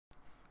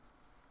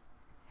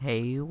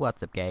Hey,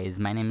 what's up guys?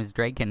 My name is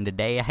Drake and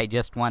today I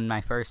just won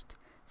my first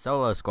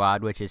solo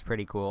squad, which is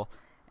pretty cool.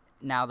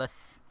 Now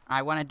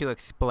I wanted to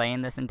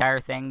explain this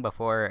entire thing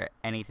before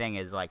anything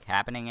is like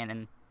happening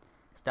and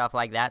stuff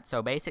like that.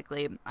 So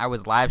basically, I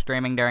was live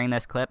streaming during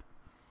this clip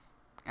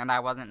and I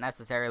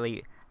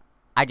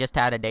just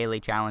had a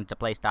daily challenge to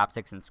play top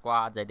 6 in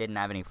squads. I didn't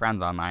have any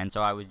friends online,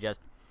 so I was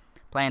just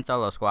playing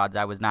solo squads.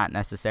 I was not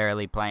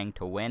necessarily playing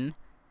to win.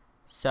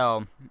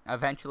 So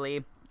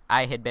eventually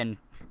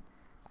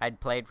I'd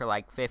played for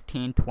like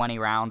 15, 20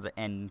 rounds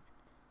and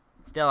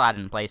still I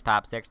didn't place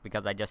top 6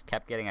 because I just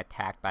kept getting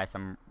attacked by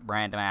some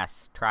random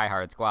ass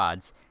tryhard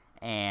squads.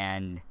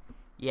 And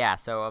yeah,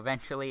 so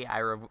eventually I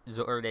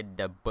resorted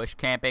to bush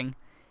camping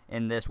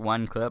in this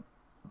one clip.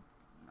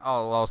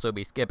 I'll also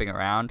be skipping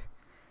around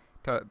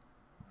to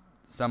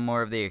some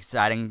more of the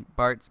exciting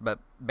parts, but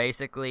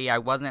basically I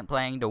wasn't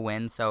playing to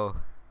win, so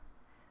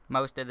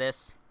most of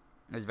this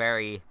is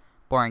very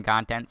boring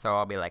content, so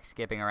I'll be like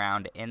skipping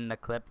around in the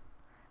clip,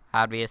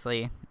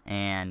 obviously,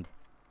 and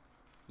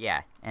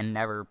yeah, and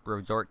never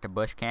resort to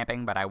bush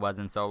camping, but I was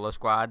in solo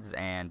squads,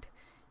 and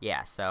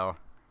yeah, so,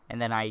 and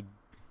then I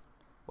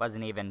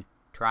wasn't even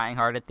trying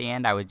hard at the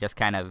end. I was just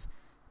kind of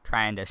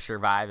trying to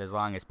survive as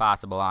long as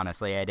possible.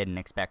 Honestly, I didn't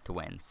expect to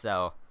win,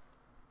 so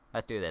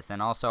let's do this.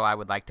 And also, I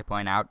would like to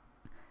point out,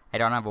 I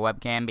don't have a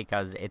webcam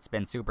because it's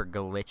been super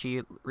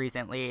glitchy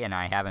recently, and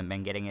I haven't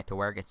been getting it to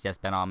work. It's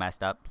just been all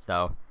messed up,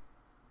 so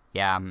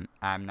yeah,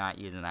 I'm not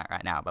using that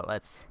right now, but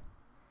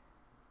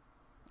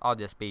I'll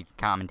just be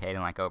commentating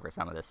like over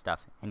some of this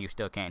stuff, and you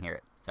still can't hear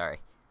it. Sorry.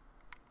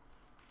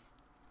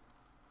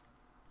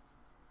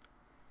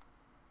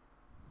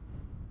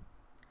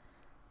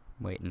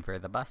 Waiting for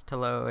the bus to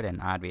load, and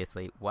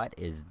obviously,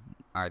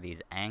 are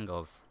these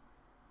angles?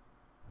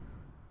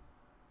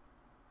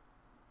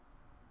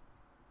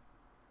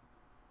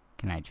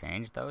 Can I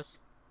change those?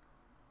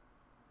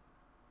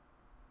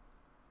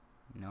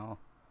 No.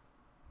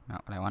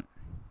 Not what I want.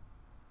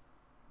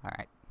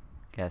 Alright.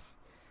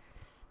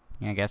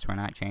 I guess we're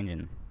not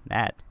changing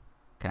that.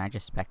 Can I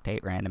just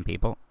spectate random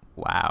people?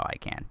 Wow, I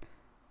can.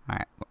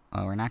 Alright,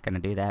 well, we're not going to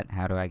do that.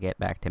 How do I get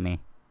back to me?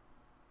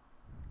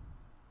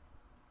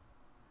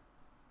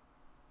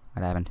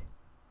 What happened?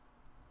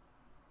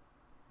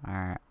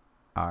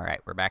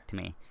 Alright, we're back to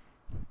me.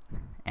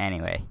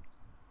 Anyway.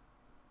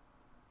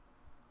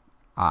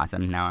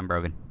 Awesome, now I'm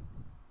broken.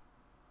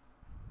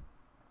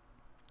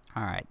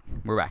 Alright,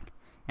 we're back.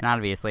 And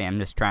obviously I'm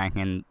just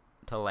trying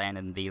to land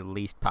in the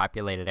least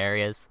populated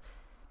areas,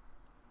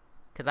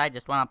 because I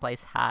just want to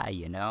place high,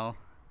 you know?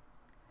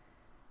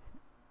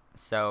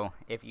 So,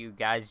 if you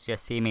guys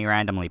just see me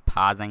randomly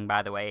pausing,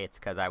 by the way, it's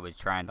because I was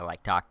trying to,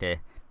 like, talk to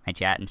my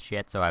chat and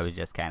shit, so I was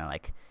just kind of,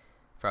 like,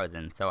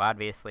 frozen. So,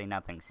 obviously,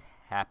 nothing's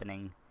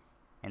happening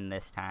in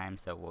this time,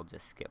 so we'll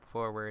just skip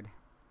forward.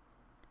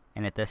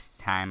 And at this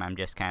time, I'm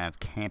just kind of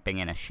camping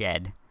in a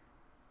shed,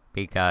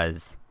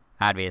 because,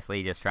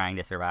 obviously, just trying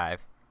to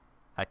survive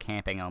a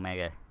camping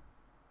Omega.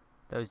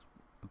 Those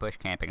bush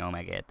camping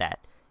Omega at that.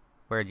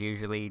 Words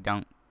usually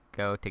don't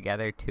go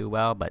together too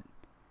well, but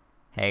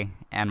hey,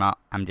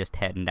 I'm just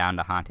heading down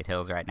to Haunted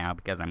Hills right now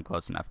because I'm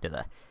close enough to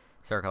the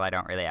circle I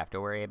don't really have to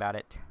worry about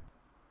it.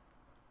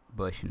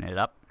 Bushing it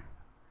up.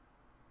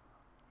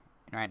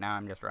 And right now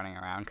I'm just running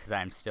around because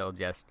I'm still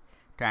just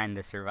trying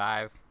to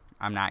survive.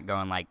 I'm not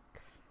going like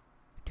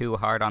too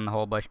hard on the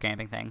whole bush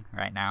camping thing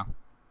right now.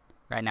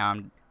 Right now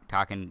I'm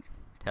talking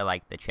to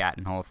like the chat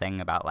and whole thing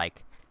about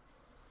like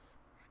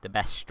the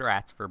best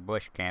strats for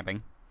bush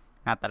camping.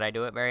 Not that I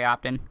do it very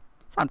often.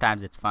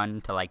 Sometimes it's fun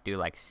to like do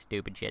like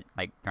stupid shit,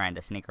 like trying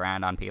to sneak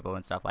around on people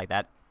and stuff like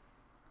that.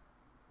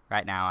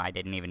 Right now I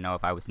didn't even know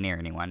if I was near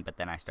anyone, but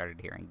then I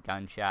started hearing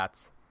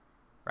gunshots.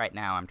 Right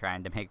now I'm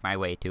trying to make my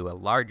way to a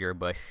larger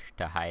bush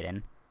to hide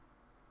in.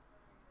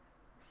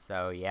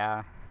 So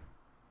yeah.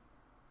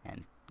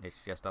 And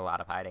it's just a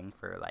lot of hiding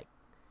for like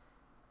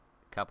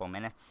a couple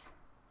minutes.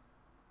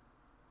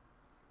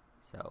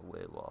 So we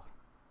will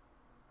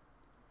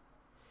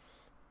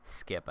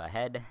skip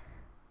ahead.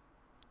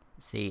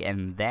 See,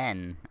 and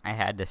then I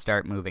had to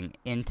start moving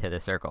into the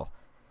circle.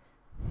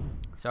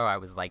 So I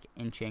was like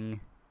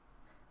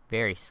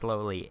very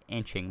slowly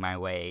inching my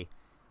way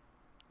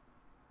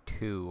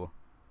to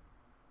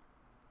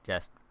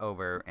just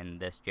over in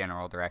this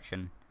general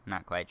direction. I'm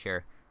not quite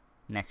sure.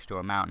 Next to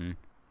a mountain,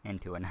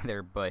 into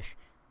another bush.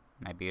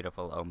 My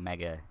beautiful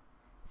Omega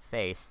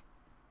face.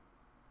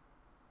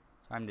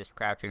 So I'm just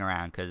crouching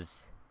around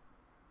because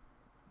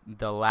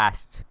the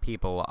last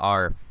people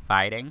are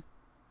fighting.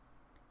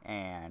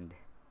 And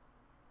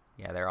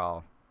yeah, they're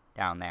all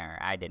down there.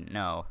 I didn't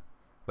know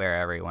where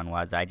everyone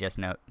was. I just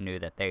knew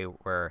that there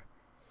were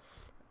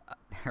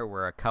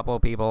a couple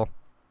people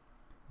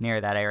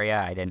near that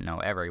area. I didn't know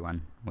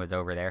everyone was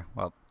over there.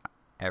 Well,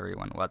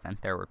 everyone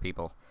wasn't. There were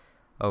people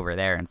over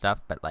there and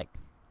stuff, but like,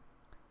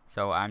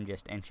 so I'm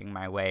just inching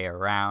my way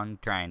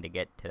around trying to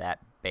get to that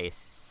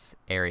base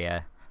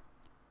area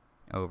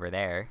over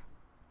there.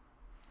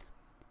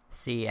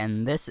 See,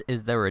 and this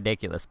is the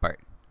ridiculous part.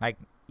 Like,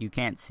 you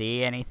can't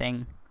see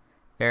anything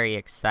very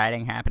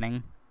exciting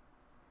happening.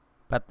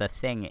 But the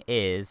thing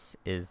is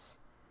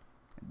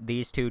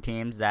these two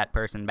teams, that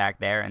person back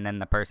there and then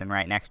the person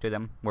right next to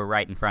them, were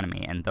right in front of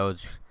me, and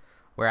those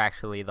were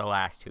actually the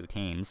last two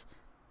teams.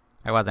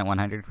 I wasn't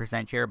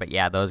 100% sure, but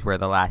yeah, those were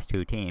the last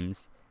two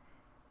teams.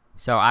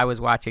 So I was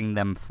watching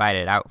them fight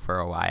it out for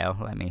a while.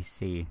 Let me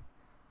see.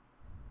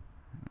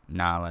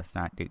 No, let's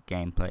not do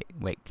gameplay.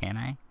 Wait, can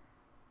I?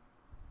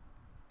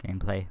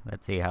 Gameplay.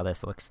 Let's see how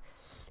this looks.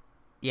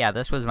 Yeah,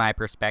 this was my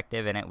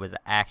perspective, and it was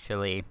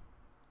actually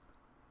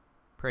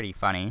pretty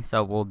funny,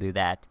 so we'll do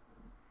that.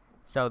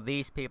 So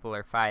these people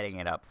are fighting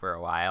it up for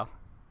a while.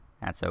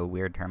 That's a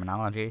weird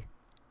terminology.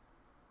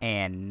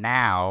 And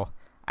now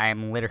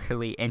I'm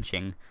literally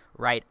inching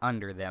right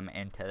under them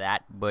into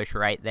that bush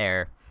right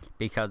there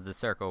because the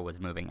circle was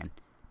moving in.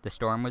 The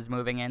storm was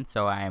moving in,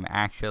 so I'm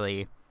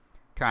actually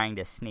trying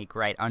to sneak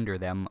right under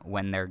them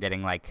when they're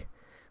getting like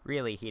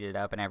really heated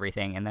up and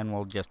everything, and then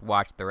we'll just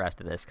watch the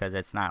rest of this because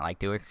it's not like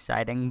too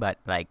exciting, but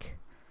like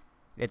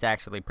it's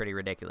actually pretty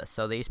ridiculous.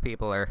 So these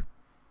people are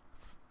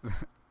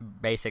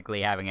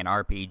basically having an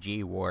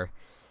RPG war,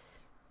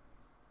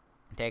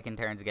 taking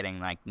turns getting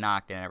like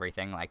knocked and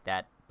everything like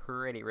that.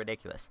 Pretty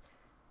ridiculous.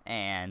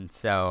 And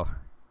so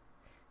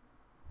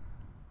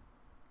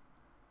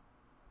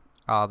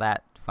all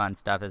that fun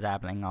stuff is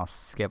happening. I'll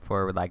skip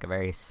forward like a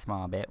very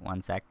small bit.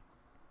 1 sec.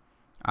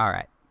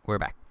 Alright, we're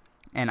back.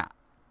 And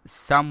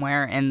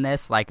somewhere in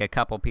this, like a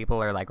couple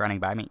people are like running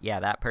by me. Yeah,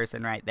 that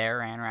person right there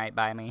ran right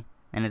by me.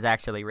 And it's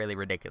actually really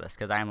ridiculous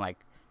because I'm like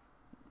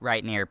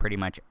right near pretty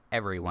much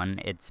everyone.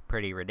 It's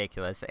pretty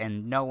ridiculous.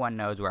 And no one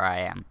knows where I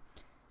am.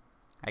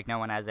 Like, no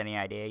one has any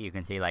idea. You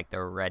can see like the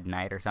Red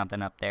Knight or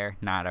something up there.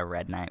 Not a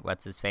Red Knight.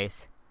 What's his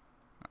face?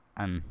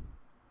 I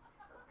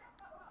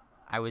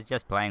was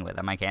just playing with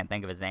him. I can't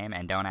think of his name.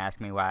 And don't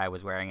ask me why I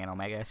was wearing an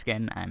Omega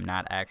skin. I'm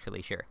not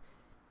actually sure.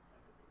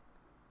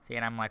 See,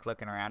 and I'm like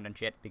looking around and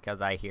shit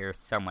because I hear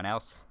someone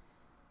else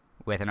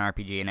with an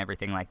RPG and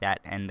everything like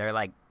that. And they're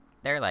like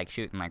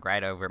shooting like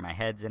right over my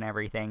heads and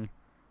everything.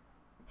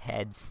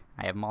 Heads.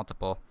 I have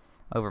multiple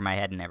over my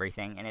head and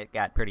everything. And it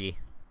got pretty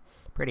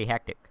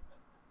hectic.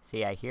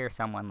 See, I hear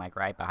someone like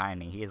right behind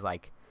me. He's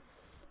like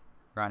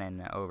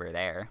running over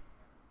there.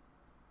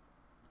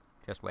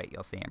 Just wait,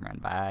 you'll see him run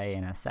by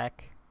in a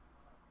sec.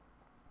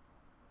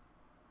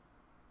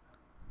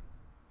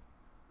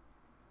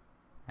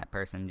 That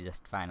person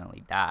just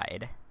finally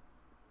died.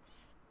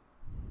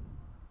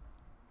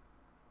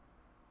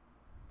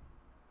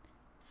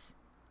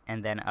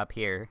 And then up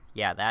here,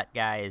 yeah, that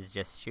guy is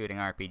just shooting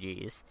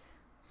RPGs.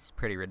 It's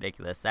pretty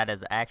ridiculous. That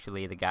is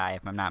actually the guy,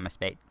 if I'm not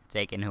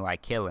mistaken, who I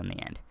kill in the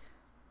end.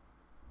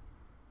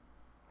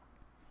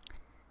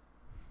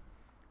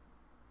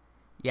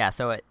 Yeah,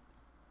 so at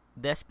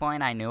this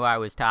point I knew I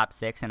was top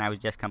 6 and I was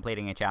just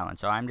completing a challenge.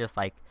 So I'm just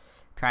like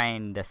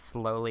trying to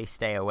slowly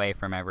stay away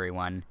from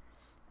everyone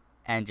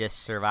and just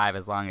survive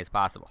as long as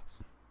possible.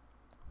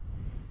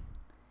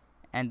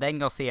 And then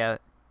you'll see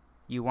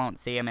you won't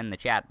see him in the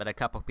chat, but a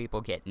couple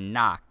people get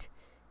knocked.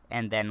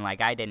 And then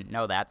like I didn't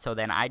know that, so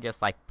then I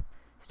just like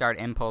start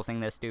impulsing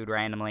this dude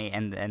randomly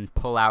and then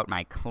pull out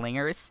my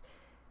clingers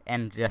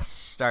and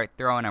just start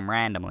throwing them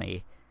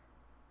randomly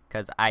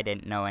because I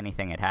didn't know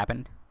anything had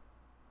happened.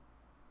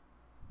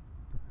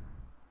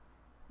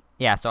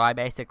 Yeah, so I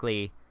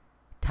basically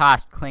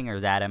tossed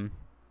clingers at him.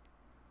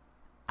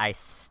 I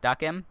stuck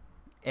him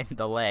in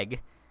the leg,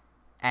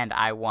 and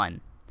I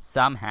won.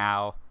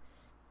 Somehow,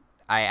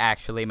 I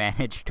actually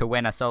managed to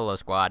win a solo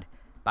squad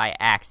by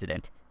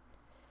accident.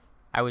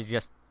 I was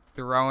just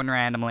thrown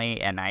randomly,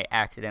 and I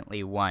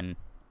accidentally won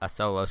a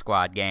solo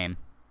squad game.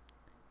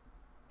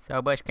 So,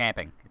 bush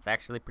camping. It's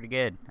actually pretty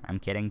good. I'm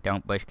kidding.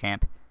 Don't bush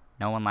camp.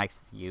 No one likes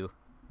you.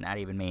 Not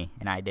even me.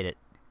 And I did it.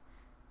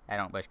 I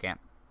don't bush camp.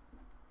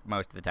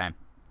 Most of the time.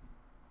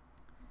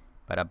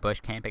 But a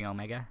bush camping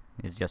Omega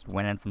is just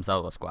winning some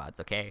solo squads,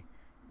 okay?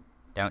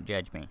 Don't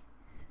judge me.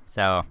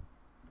 So,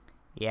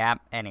 yeah,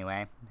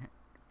 anyway.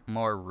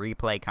 More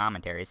replay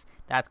commentaries.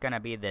 That's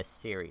gonna be this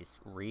series.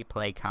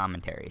 Replay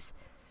commentaries.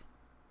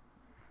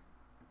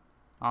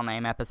 I'll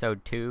name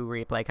episode 2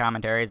 replay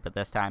commentaries, but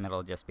this time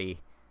it'll just be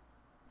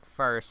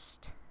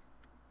first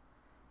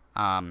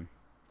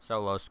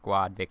solo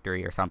squad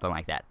victory or something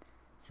like that.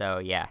 So,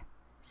 yeah.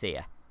 See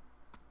ya.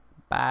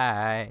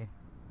 Bye.